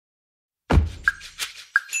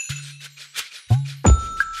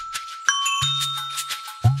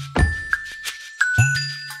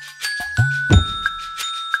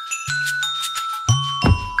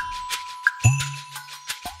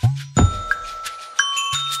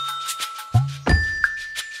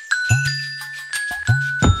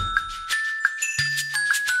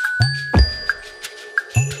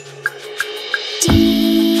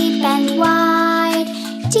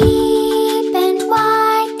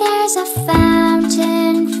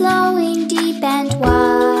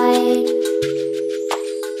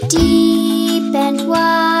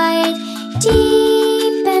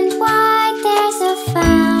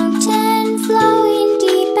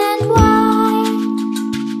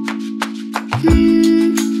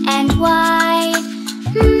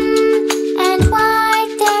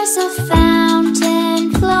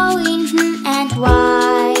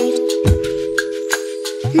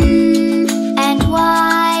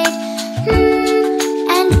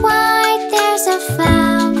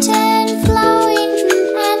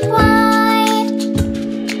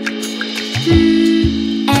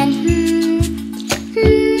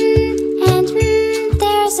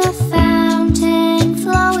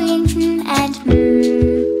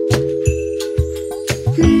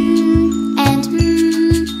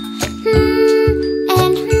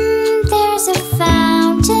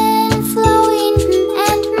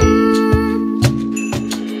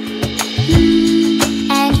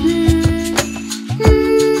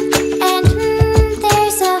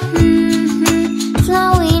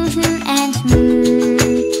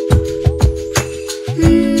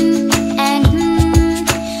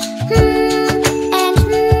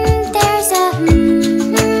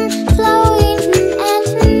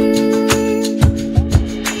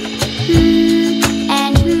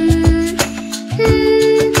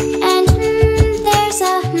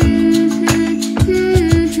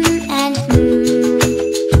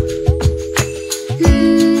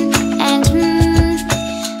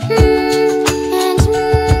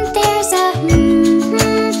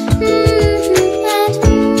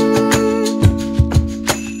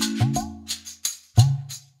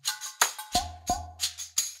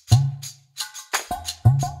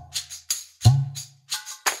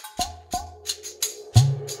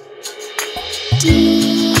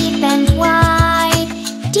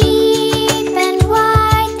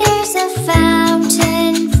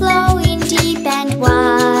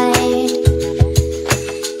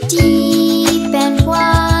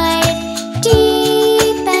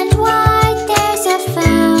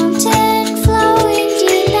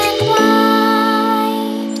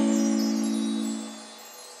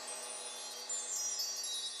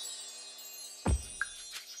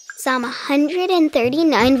Psalm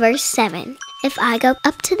 139, verse 7. If I go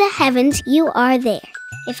up to the heavens, you are there.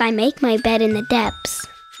 If I make my bed in the depths,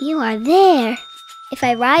 you are there. If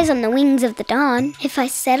I rise on the wings of the dawn, if I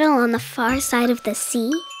settle on the far side of the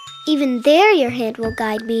sea, even there your hand will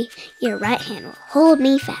guide me, your right hand will hold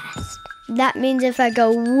me fast. That means if I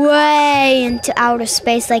go way into outer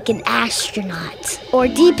space like an astronaut, or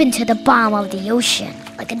deep into the bottom of the ocean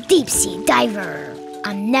like a deep-sea diver,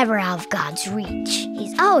 I'm never out of God's reach.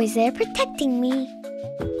 He's always there protecting me.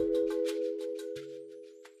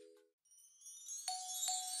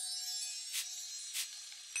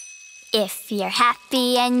 If you're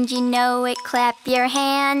happy and you know it, clap your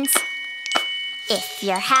hands. If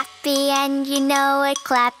you're happy and you know it,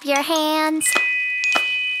 clap your hands.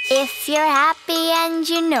 If you're happy and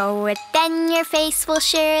you know it, then your face will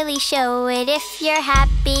surely show it. If you're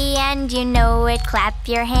happy and you know it, clap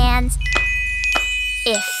your hands.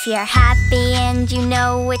 If you're happy and you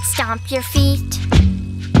know it, stomp your feet.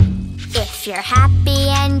 If you're happy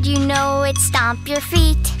and you know it, stomp your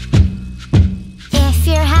feet. If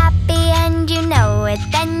you're happy and you know it,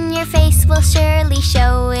 then your face will surely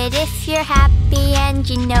show it. If you're happy and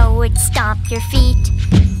you know it, stomp your feet.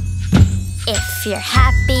 If you're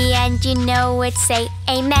happy and you know it, say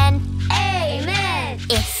amen. Amen.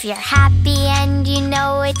 If you're happy and you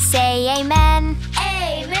know it, say amen.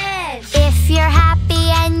 Amen. If you're happy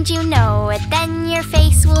and you know it, then your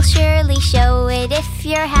face will surely show it. If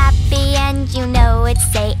you're happy and you know it,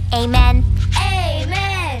 say amen.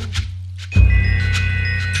 Amen.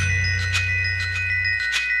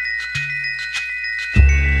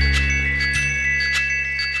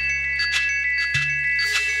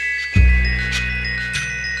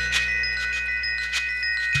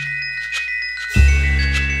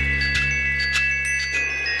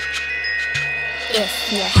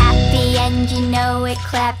 If you're happy and you know it,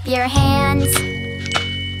 clap your hands.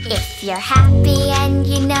 If you're happy and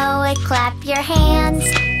you know it, clap your hands.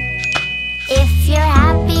 If you're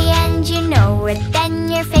happy and you know it, then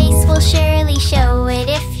your face will surely show it.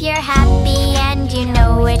 If you're happy and you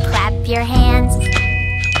know it, clap your hands.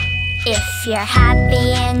 If you're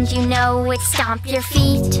happy and you know it, stomp your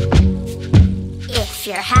feet. If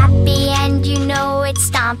you're happy and you know it,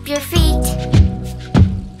 stomp your feet.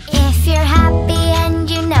 If you're happy and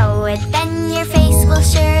you know it, then your face will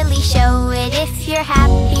surely show it. If you're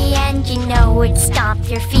happy and you know it, stomp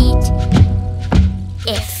your feet.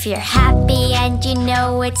 If you're happy and you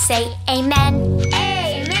know it, say amen.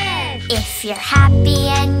 Amen. If you're happy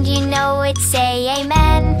and you know it, say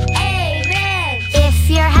amen. Amen. If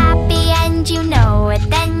you're happy and you know it,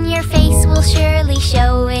 then your face will surely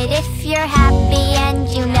show it. If you're happy and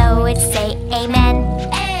you know it, say amen.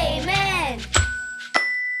 Amen.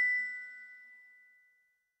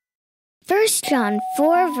 1 John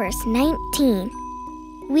 4, verse 19.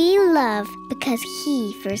 We love because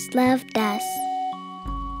He first loved us.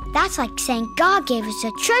 That's like saying God gave us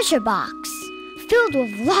a treasure box filled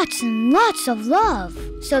with lots and lots of love,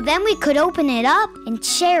 so then we could open it up and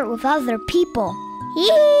share it with other people.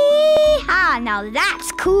 Yee-haw! Now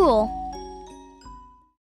that's cool.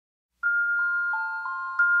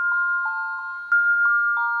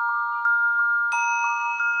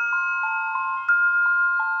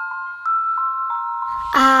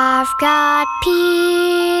 I've got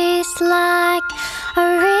peace like a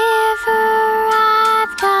river.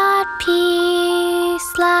 I've got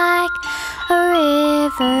peace like a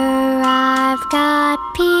river. I've got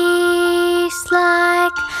peace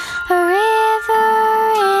like a river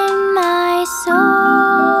in my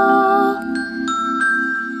soul.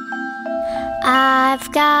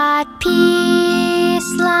 I've got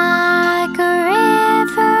peace like a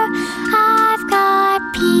river. I've got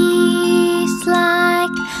peace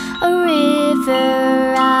like a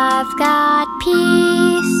river. I've got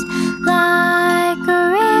peace like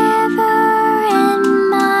a river in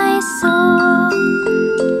my soul.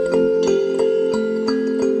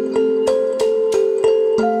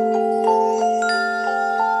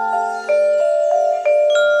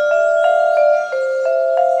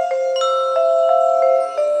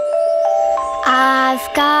 I've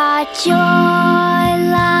got joy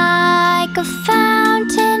like a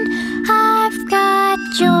fountain. I've got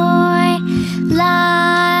joy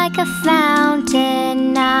like a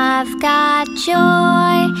fountain. I've got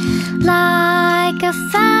joy like a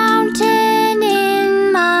fountain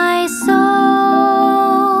in my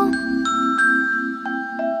soul.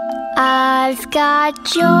 I've got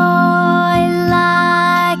joy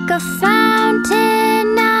like a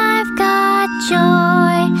fountain. I've got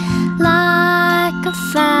joy like a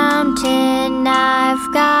fountain.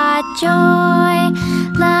 I've got joy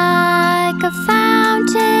like a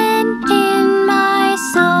fountain in my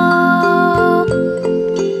soul.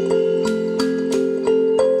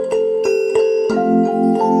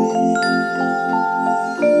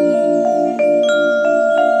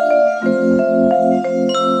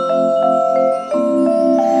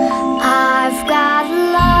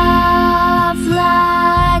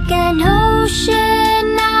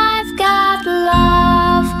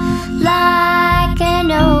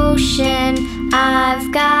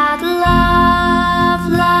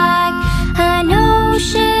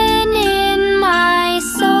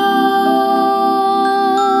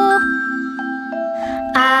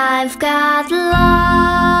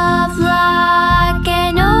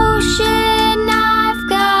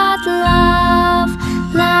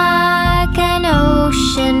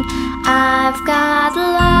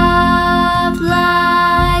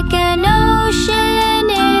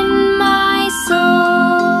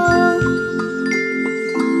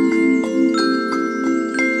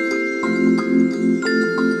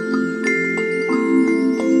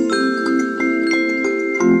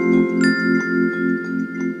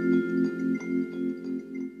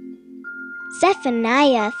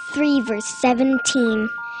 Zephaniah 3 verse 17.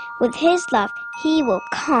 With his love, he will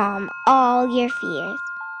calm all your fears.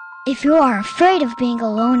 If you are afraid of being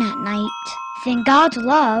alone at night, then God's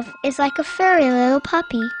love is like a furry little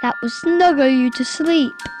puppy that will snuggle you to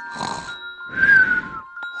sleep.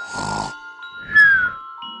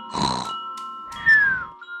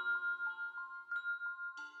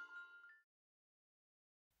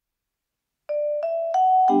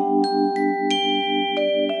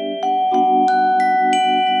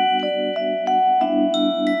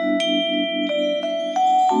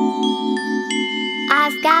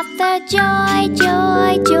 I've got the joy,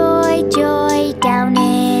 joy, joy, joy down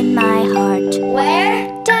in my heart.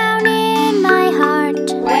 Where? Down in my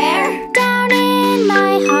heart. Where? Down in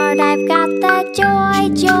my heart. I've got the joy,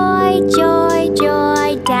 joy, joy,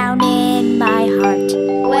 joy down in my heart.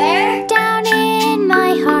 Where? Down in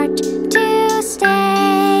my heart to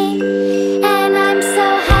stay. And I'm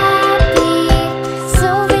so happy,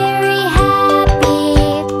 so very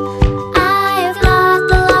happy. I've got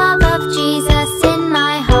the love of Jesus in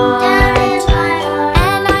my heart.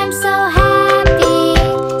 And I'm so happy,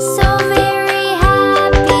 so very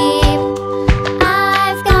happy.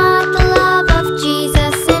 I've got the love of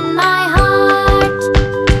Jesus in my heart.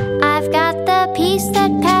 I've got the peace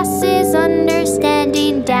that passes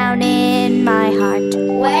understanding down in my heart.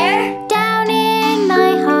 Where? Down in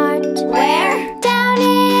my heart. Where? Down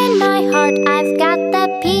in my heart. I've got the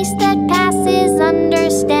peace that passes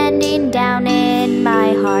understanding down in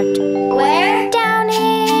my heart. Where? Down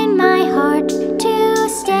in my heart to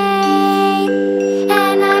stay.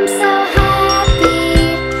 And I'm so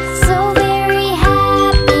happy, so very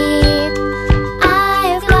happy.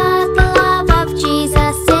 I've got the love of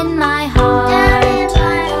Jesus in my heart.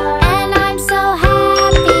 And I'm so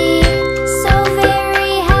happy, so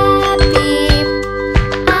very happy.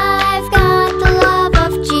 I've got the love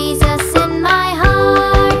of Jesus in my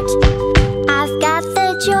heart. I've got the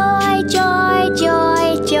joy, joy,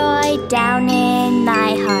 joy, joy down in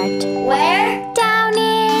my heart. Where? Down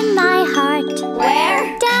in my heart.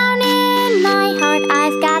 Where? Down in my heart.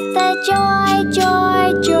 I've got the joy,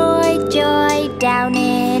 joy, joy, joy down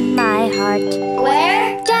in my heart.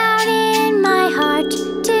 Where? Down in my heart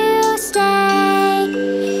to stay.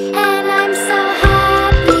 And I'm so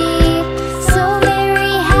happy, so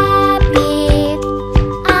very happy.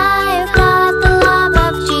 I've got the love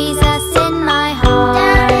of Jesus in my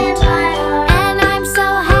heart. And I'm so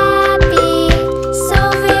happy, so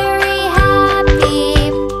very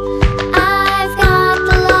happy. I've got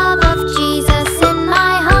the love of Jesus in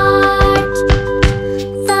my heart.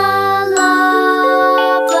 The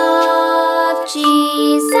love of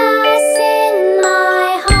Jesus in my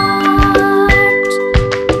heart.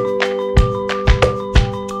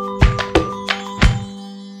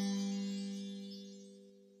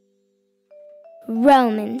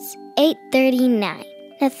 Romans 8:39.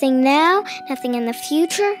 Nothing now, nothing in the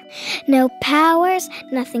future, no powers,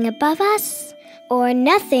 nothing above us, or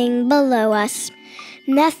nothing below us,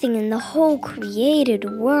 nothing in the whole created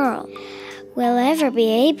world will ever be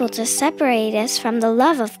able to separate us from the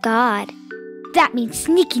love of God. That means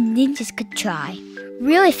sneaky ninjas could try,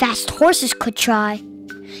 really fast horses could try,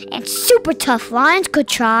 and super tough lions could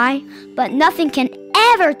try, but nothing can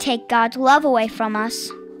ever take God's love away from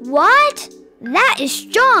us. What? That is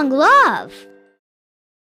strong love.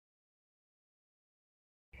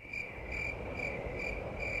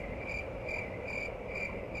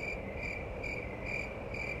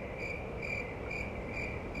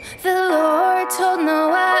 The Lord told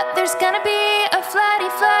Noah there's gonna be a floody,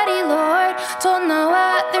 floody. Lord told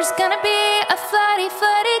Noah there's gonna be a floody,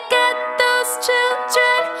 floody. Get those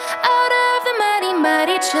children out of the mighty,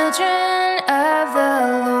 mighty children of the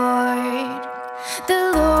Lord. The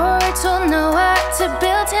Lord told Noah to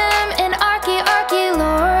build him an arky, arky.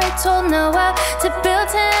 Lord told Noah to build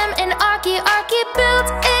him an arky, arky. Built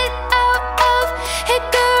it out of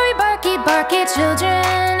hickory, barky, barky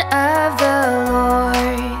children of the Lord.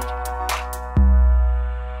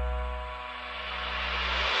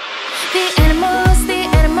 The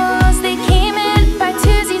animals, they came in by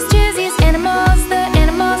twosies, twosies. Animals, the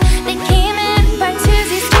animals, they came in by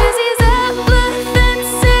twosies, twosies.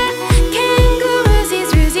 Elephants and kangaroosies,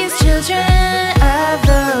 roosies, children of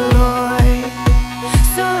the Lord.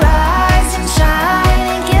 So rise and shine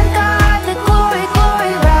and give God the glory,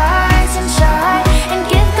 glory. Rise and shine and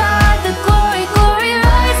give God the glory, glory.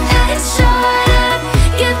 Rise and shine.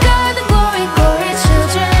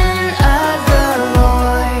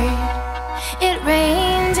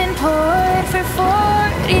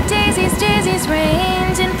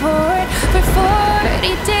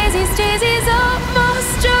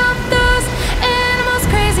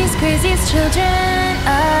 these children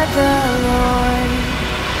of the Lord.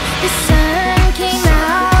 The sun came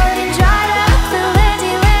out and dried up the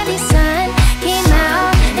landy, landy. Sun came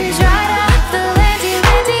out and dried up the landy,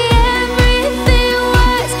 landy. Everything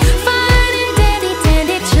was fine and dandy,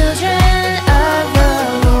 dandy. Children of the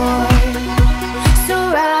Lord. So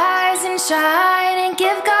rise and shine and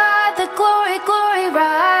give God the glory, glory.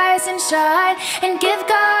 Rise and shine and give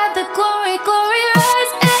God the glory, glory.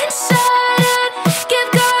 Rise and shine and give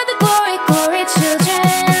God the glory, glory.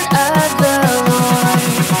 Children of the Lord.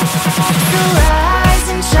 So rise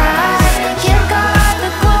and shine and give God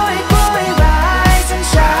the glory, glory. Rise and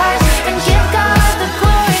shine and give God the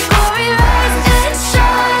glory, glory. Rise and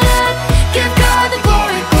shine and give God the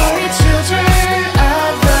glory, glory. Children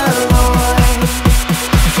of the Lord.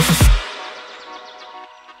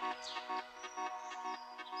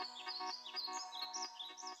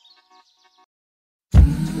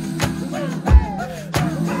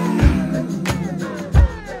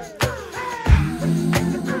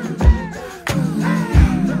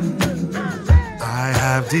 I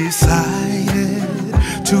have decided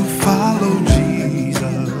to follow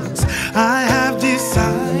Jesus. I have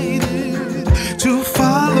decided to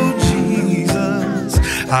follow Jesus.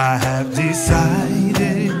 I have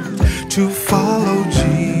decided to follow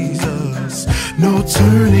Jesus. No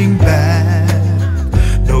turning back,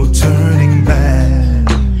 no turning back.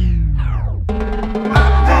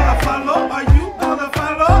 I'm gonna follow, are you gonna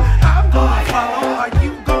follow? I'm gonna follow, are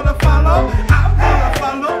you gonna follow? I'm gonna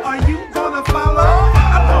follow, are you gonna follow?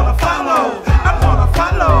 I'm gonna follow, I'm gonna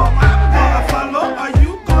follow. I'm gonna follow, are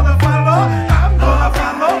you gonna follow? I'm gonna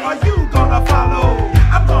follow, are you gonna follow?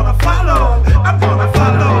 I'm gonna follow, I'm gonna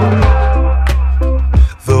follow.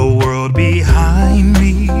 The world behind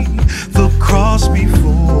me, the cross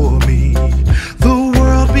before me. The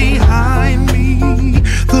world behind me,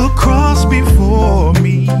 the cross before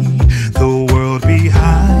me. The world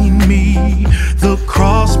behind me, the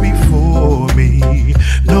cross before me.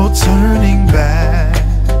 No turning back,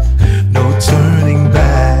 no turning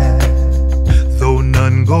back. Though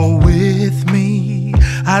none go with me,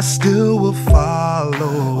 I still will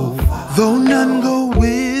follow. Though none go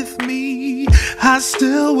with me, I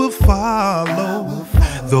still will follow.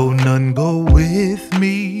 Though none go with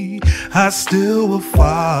me, I still will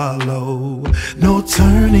follow. No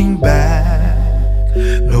turning back,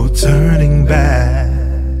 no turning back.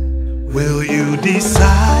 Will you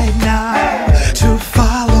decide now to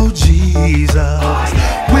follow Jesus?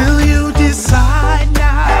 Will you decide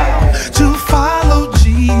now to follow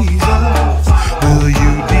Jesus? Will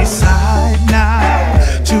you decide now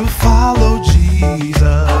to follow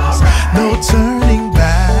Jesus? No turning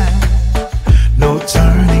back, no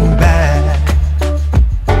turning back.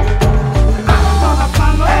 I'm gonna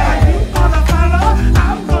follow, are you gonna follow?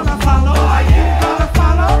 I'm gonna follow, are you gonna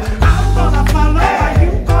follow? I'm gonna follow, are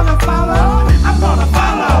you gonna follow? I'm gonna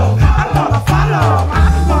follow, I'm gonna follow.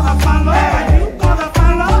 I'm gonna follow, are you gonna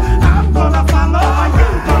follow? I'm gonna follow, are you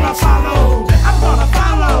gonna follow? I'm gonna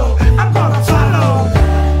follow, I'm gonna follow.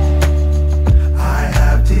 I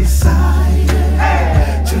have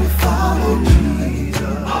decided to follow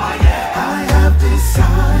Jesus. I have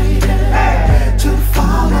decided to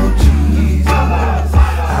follow Jesus. I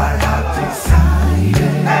have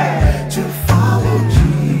decided to follow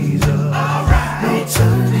Jesus. No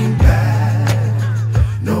turning back,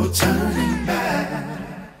 no turning back.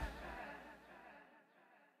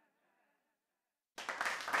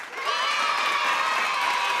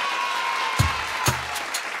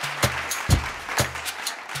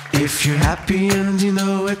 If you're happy and you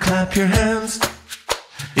know it, clap your hands.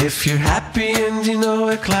 If you're happy and you know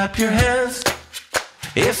it, clap your hands.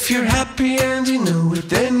 If you're happy and you know it,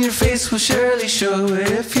 then your face will surely show it.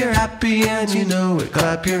 If you're happy and you know it,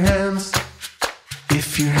 clap your hands.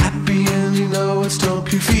 If you're happy and you know it,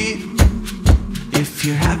 stomp your feet. If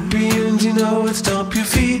you're happy and you know it, stomp your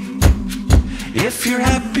feet. If you're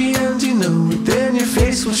happy and you know it, then your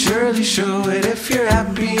face will surely show it. If you're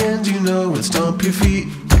happy and you know it, stomp your feet.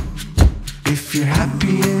 If you're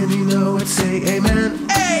happy and you know it, say amen,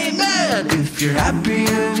 amen. If you're happy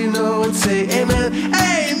and you know it, say amen,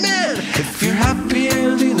 amen. If you're happy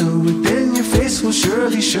and you know it, then your face will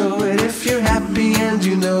surely show it. If you're happy and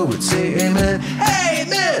you know it, say amen,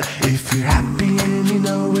 amen. If you're happy and you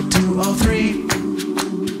know it, do all three.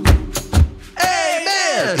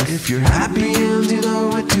 Amen. If you're happy and you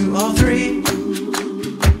know it, do all three.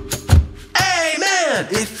 Amen.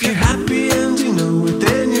 If you're happy and you know it,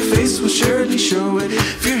 then your face will surely show it.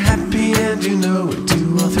 If you're happy and you know it,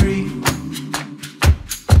 do all three.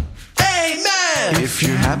 Amen. If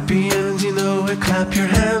you're happy and you know it, clap your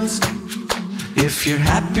hands. If you're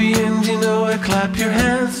happy and you know it, clap your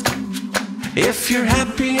hands. If you're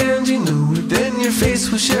happy and you know it, then your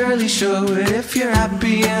face will surely show it. If you're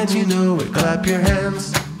happy and you know it, clap your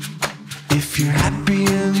hands. If you're happy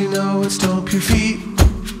and you know it, stomp your feet.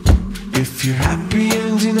 If you're happy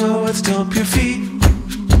and you know it, stomp your feet.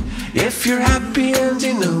 If you're happy and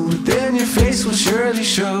you know it, then your face will surely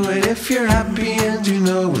show it. If you're happy and you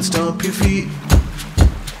know it, stomp your feet.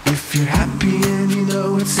 If you're happy and you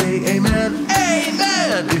know it, say amen,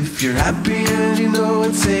 amen. If you're happy and you know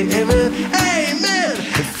it, say amen, amen.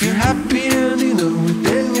 If you're happy and you know it,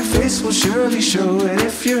 then your face will surely show it.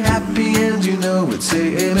 If you're happy and you know it,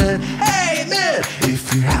 say amen, amen.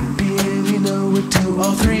 If you're happy and you know it, 2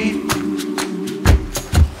 or 3.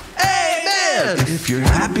 Amen. If you're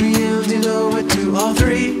happy and you know it, 2 or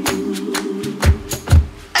 3.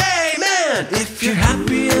 Amen. If you're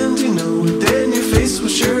happy and you know it, then your face will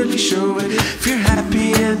surely show it. If you're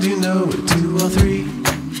happy and you know it, 2 or 3.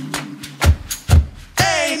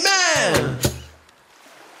 Amen.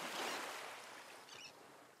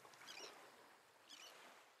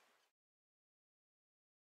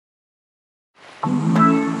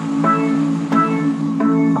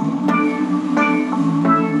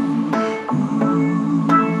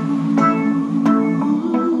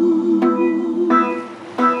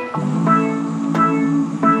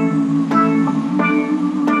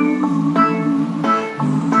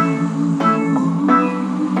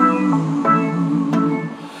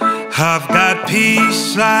 I've got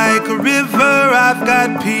peace like a river, I've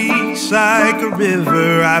got peace like a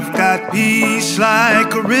river, I've got peace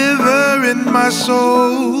like a river in my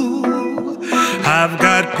soul. I've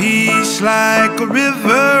got peace like a river,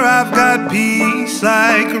 I've got peace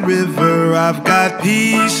like a river, I've got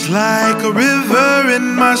peace like a river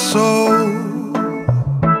in my soul.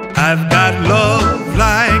 I've got love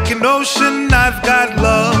like an ocean, I've got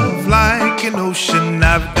love like an ocean,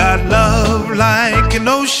 I've got love like an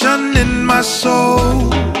ocean in my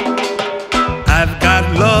soul. I've got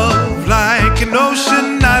love like an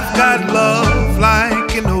ocean, I've got love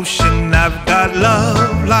like an ocean, I've got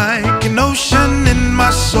love like an ocean in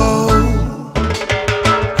my soul.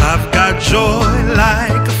 I've got joy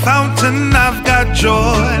like a fountain, I've got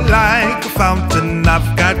joy like a fountain,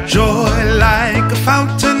 I've got joy like a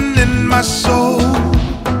fountain in my soul.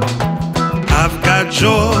 I've got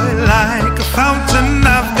joy like a fountain,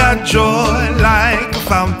 I've got joy like a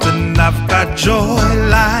fountain, I've got joy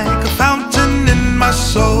like a fountain in my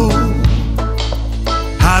soul.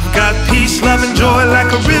 I've got peace, love and joy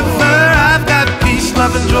like a river, I've got peace,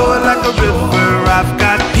 love and joy like a river, I've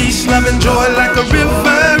got peace, love and joy like a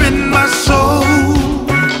river in my soul.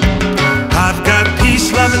 I've got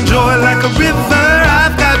peace, love and joy like a river,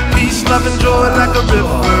 I've got peace, love and joy like a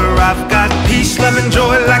river, I've got peace, love and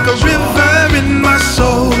joy like a river in my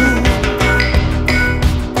soul.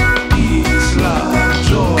 Peace, love,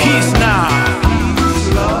 joy. Peace now. Peace,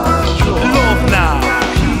 love, joy. Love now.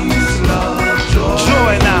 Peace, love, joy.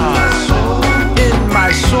 Joy now. In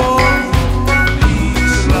my soul.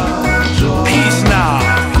 Peace, love, joy. Peace now.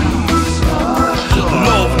 Peace, love, joy.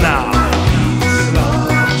 Love now. Peace, love,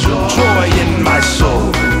 joy. Joy in my soul.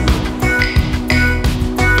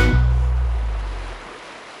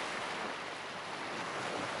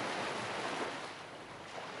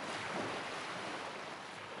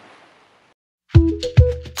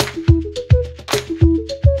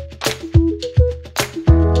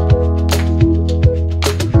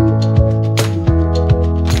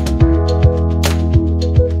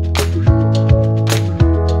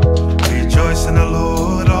 Rejoice in the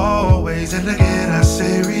Lord always, and again I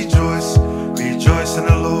say rejoice. Rejoice in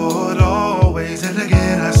the Lord always, and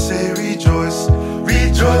again I say rejoice.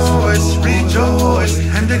 Rejoice, rejoice,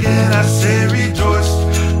 and again I say rejoice.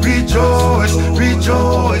 Rejoice,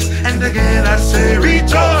 rejoice, and again I say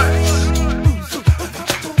rejoice.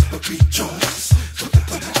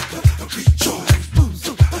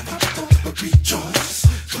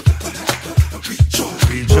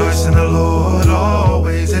 Rejoice in the Lord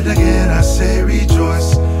always, and again I say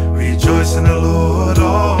rejoice. Rejoice in the Lord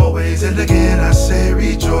always, and again I say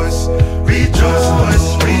rejoice.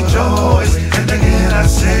 Rejoice, rejoice, and again I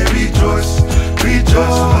say rejoice.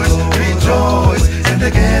 Rejoice, rejoice, and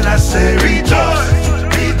again I say rejoice.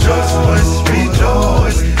 Rejoice,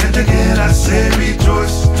 rejoice, and again I say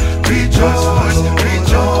rejoice. Rejoice,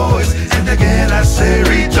 rejoice, and again I say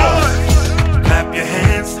rejoice. Clap your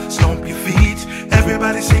hands, stomp your feet.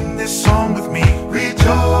 Everybody sing this song with me.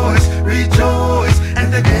 Rejoice, rejoice,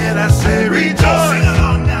 and again I say rejoice.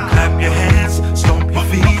 Clap your hands, stomp your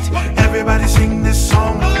feet. Everybody sing this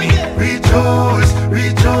song with me. Rejoice,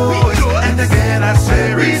 rejoice, and again I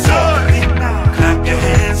say rejoice. Clap your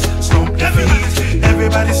hands, stomp your feet.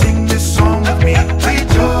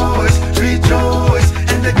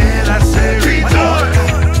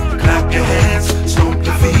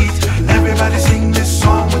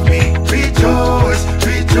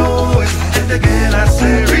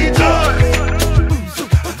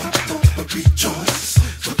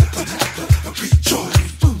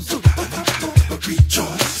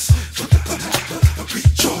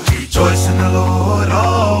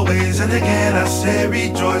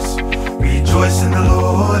 Rejoice in the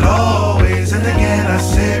Lord always. And again I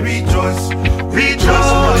say rejoice.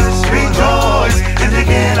 Rejoice, rejoice. And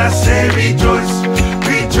again I say rejoice.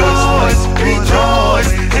 Rejoice,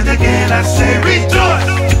 rejoice. And again I say rejoice.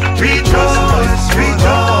 Rejoice,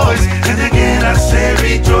 rejoice. And again I say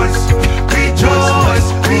rejoice.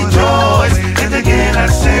 Rejoice, rejoice. And again I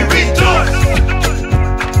say rejoice.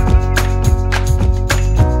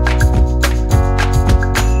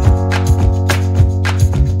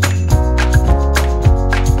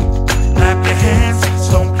 Clap your hands,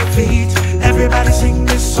 stomp your feet. Everybody sing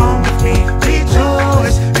this song with me.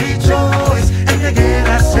 Rejoice, rejoice. And again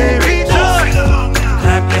I say rejoice.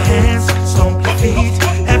 Clap your hands, stomp your feet.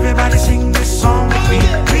 Everybody sing this song with me.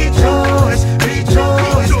 Rejoice,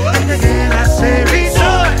 rejoice. And again I say rejoice.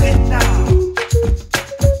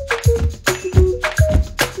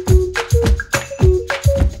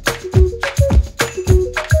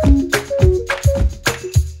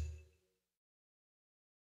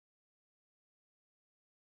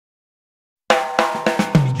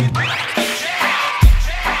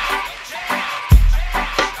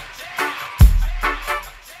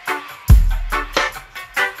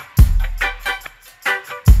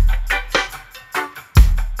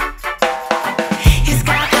 He's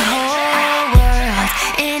got the whole world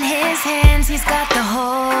in his hands. He's got the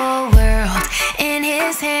whole world in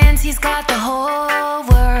his hands. He's got the whole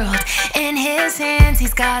world in his hands.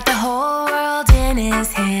 He's got the whole world in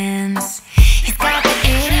his hands. He's got the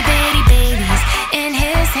itty bitty babies in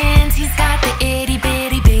his hands. He's got the itty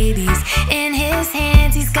bitty babies in his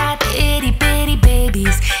hands. He's got the itty bitty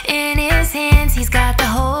babies in his hands. He's got the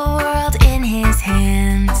whole world in his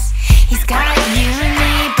hands. He's got you and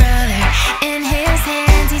me, brother, in his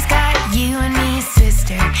hands. He's got you and me,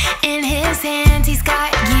 sister, in his hands. He's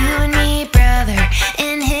got you and me, brother,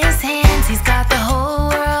 in his hands. He's got the whole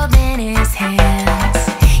world in his hands.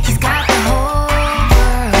 He's got the whole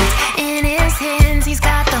world in his hands. He's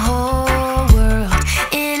got the whole world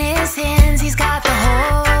in his hands. He's got the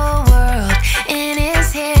whole world in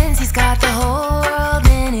his hands. He's got the whole world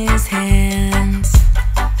in his hands.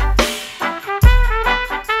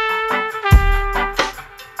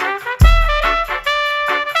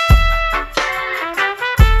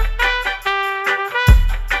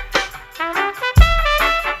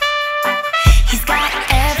 He's got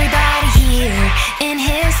everybody here in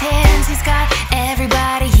his hands. He's got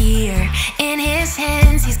everybody here in his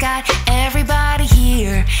hands. He's got everybody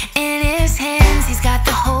here in his hands. He's got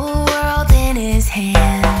the whole world in his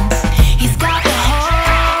hands. He's got the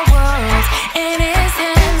whole world in his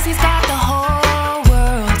hands. He's got the whole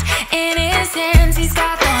world in his hands. He's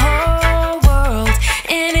got the whole world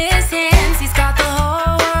in his hands. He's got the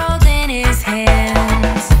whole world in his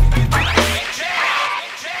hands.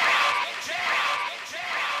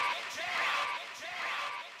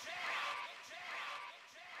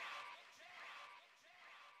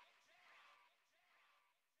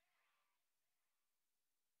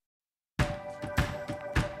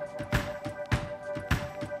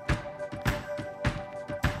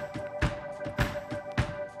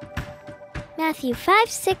 Matthew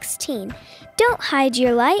 5:16. Don't hide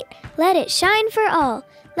your light, let it shine for all.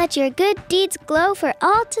 Let your good deeds glow for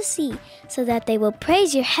all to see, so that they will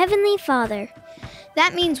praise your heavenly Father.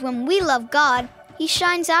 That means when we love God, He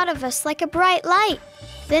shines out of us like a bright light.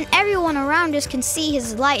 Then everyone around us can see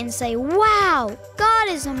His light and say, "Wow, God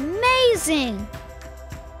is amazing!"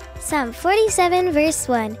 Psalm 47 verse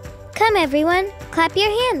 1. Come everyone, clap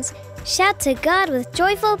your hands. Shout to God with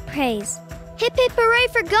joyful praise. Hip hip hooray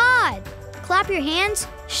for God! Clap your hands,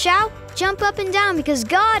 shout, jump up and down because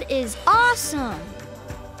God is awesome!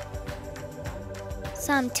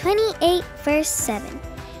 Psalm 28 verse 7.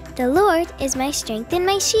 The Lord is my strength and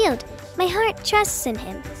my shield. My heart trusts in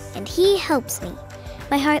Him, and He helps me.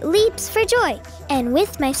 My heart leaps for joy, and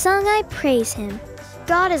with my song I praise Him.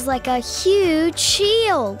 God is like a huge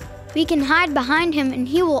shield. We can hide behind Him and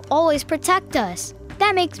He will always protect us.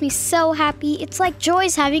 That makes me so happy. It's like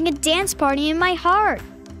joy's having a dance party in my heart.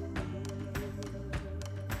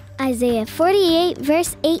 Isaiah 48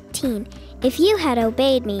 verse 18. If you had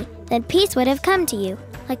obeyed me, then peace would have come to you,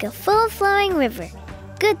 like a full-flowing river.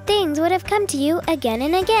 Good things would have come to you again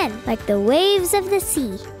and again, like the waves of the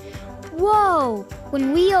sea. Whoa!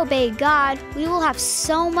 When we obey God, we will have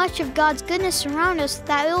so much of God's goodness around us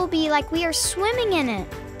that it will be like we are swimming in it.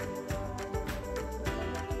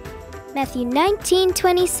 Matthew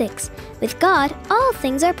 19:26. With God, all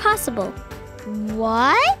things are possible.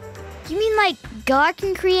 What? You mean like God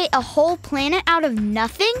can create a whole planet out of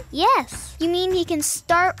nothing? Yes. You mean He can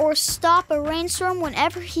start or stop a rainstorm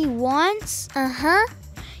whenever He wants? Uh-huh.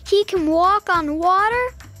 He can walk on water?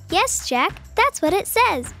 Yes, Jack, that's what it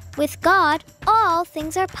says. With God, all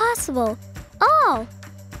things are possible. All.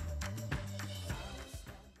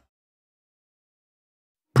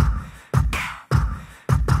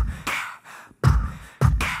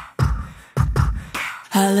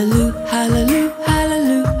 Hallelujah, hallelujah,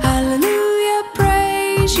 hallelujah, hallelujah,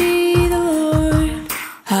 praise ye the Lord.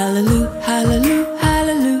 Hallelujah, hallelujah,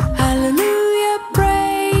 hallelujah, hallelujah,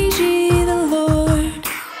 praise ye the Lord.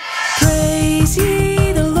 Praise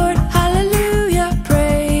ye the Lord, hallelujah,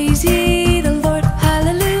 praise ye the Lord,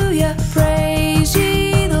 hallelujah, praise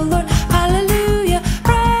ye the Lord, hallelujah,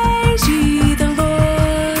 praise ye the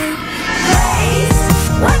Lord. Praise?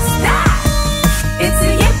 What's that? It's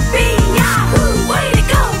a yippee yahoo! Way to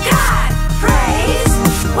go, God! Praise?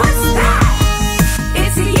 What's that?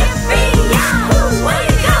 It's a yippee yahoo! Way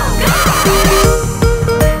to go, God!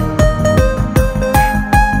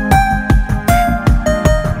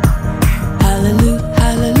 Hallelujah,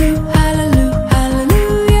 hallelujah, hallelujah,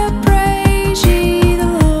 hallelujah, praise ye the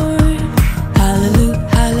Lord. Hallelujah,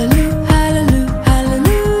 hallelujah, hallelujah,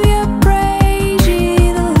 hallelujah, praise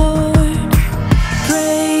ye the Lord.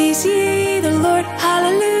 Praise ye the Lord,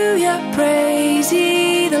 hallelujah, praise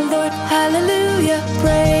ye the Lord, hallelujah,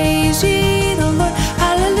 praise ye the Lord,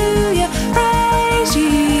 hallelujah, praise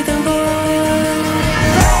ye the Lord.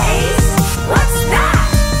 Praise? What's that?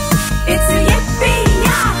 It's a yippee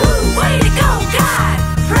yahoo! Way to go, God!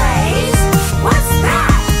 Praise? What's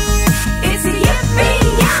that? It's a yippee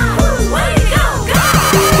yahoo! Way to go, God!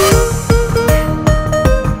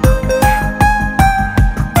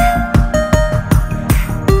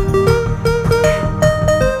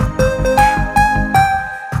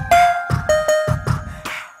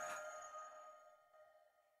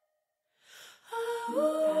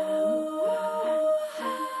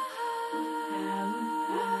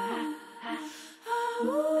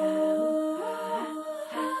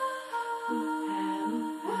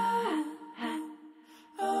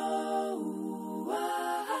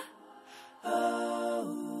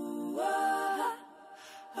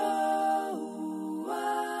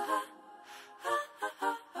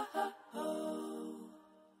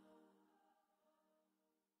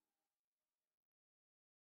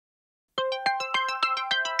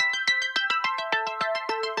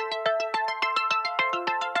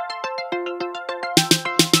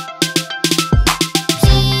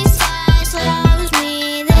 Jesus loves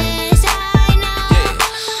me, this I know.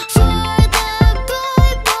 For the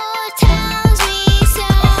good book tells me so.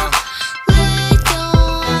 Little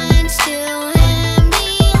ones to him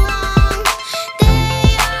belong. They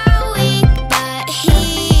are weak, but he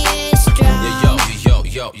is strong.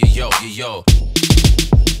 Yo.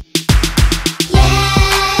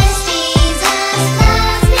 Yes, Jesus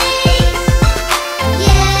loves me.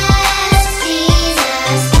 Yes,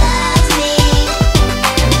 Jesus loves me.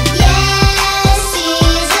 Yes,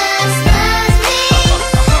 Jesus loves me.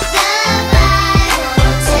 The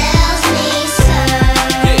Bible tells me so.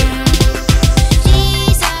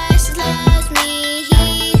 Jesus loves me, he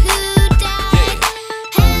who died.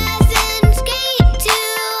 Heaven's gate to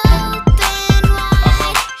open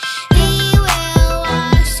wide. He will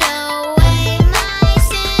wash away my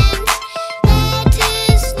sins. Let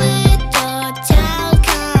his little child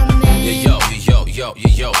come in.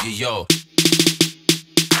 Yo.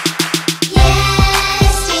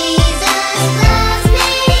 Yes, Jesus loves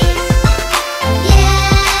me.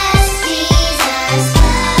 Yes, Jesus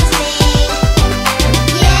loves me.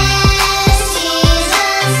 Yes,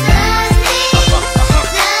 Jesus loves me.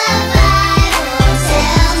 The Bible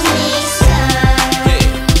tells me so.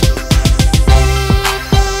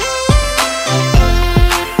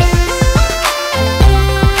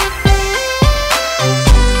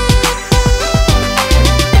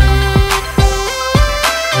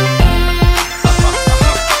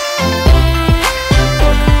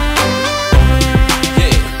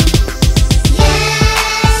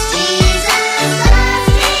 Yes, Jesus loves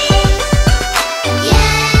me.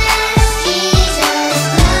 Yes, Jesus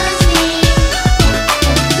loves me.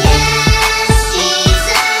 Yes,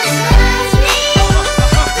 Jesus loves me.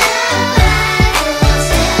 The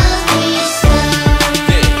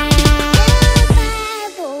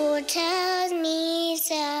Bible tells me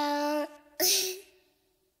so.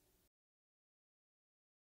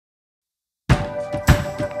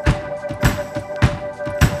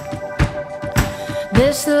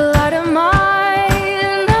 This the light of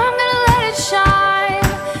mine, I'm gonna let it shine.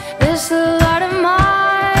 This the light of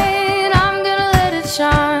mine, I'm gonna let it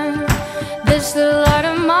shine. This the light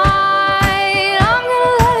of mine, I'm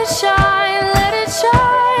gonna let it shine. Let it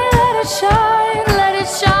shine, let it shine, let it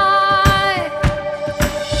shine.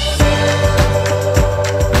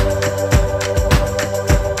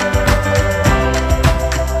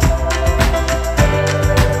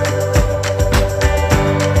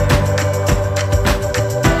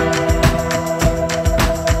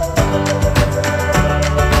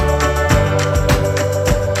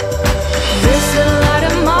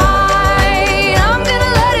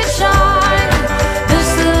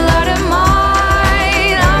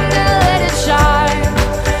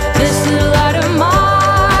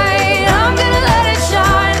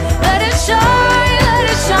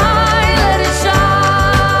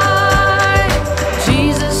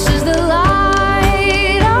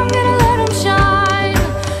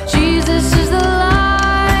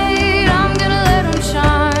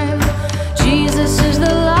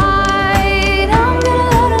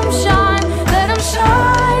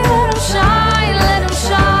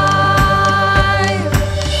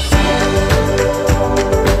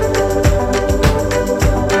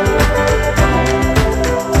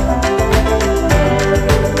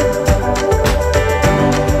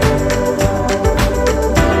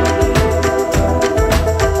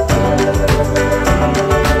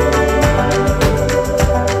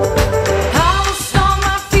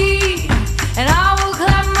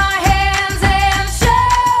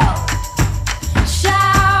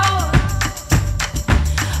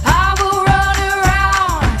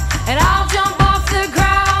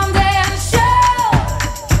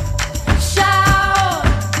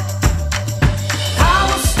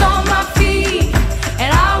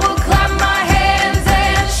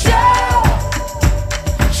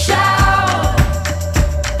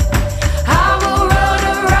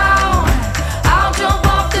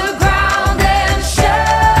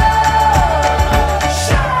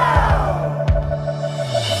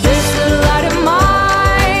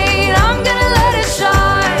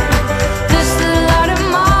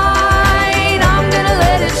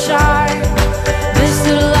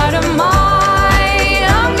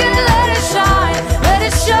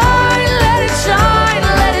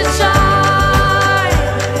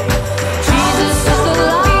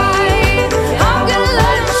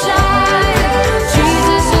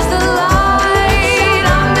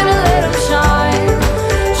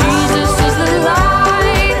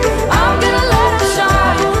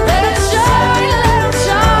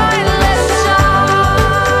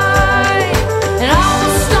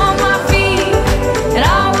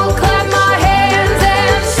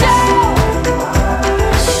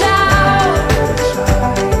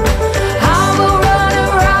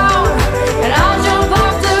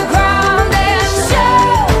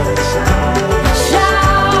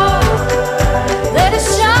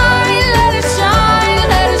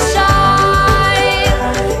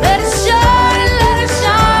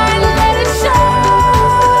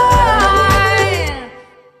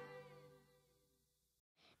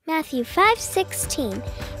 Matthew 5:16.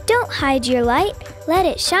 Don't hide your light, let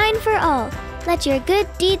it shine for all. Let your good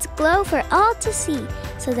deeds glow for all to see,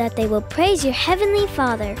 so that they will praise your heavenly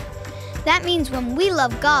Father. That means when we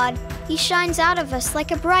love God, He shines out of us like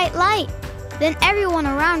a bright light. Then everyone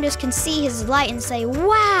around us can see His light and say,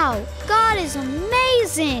 "Wow, God is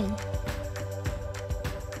amazing!"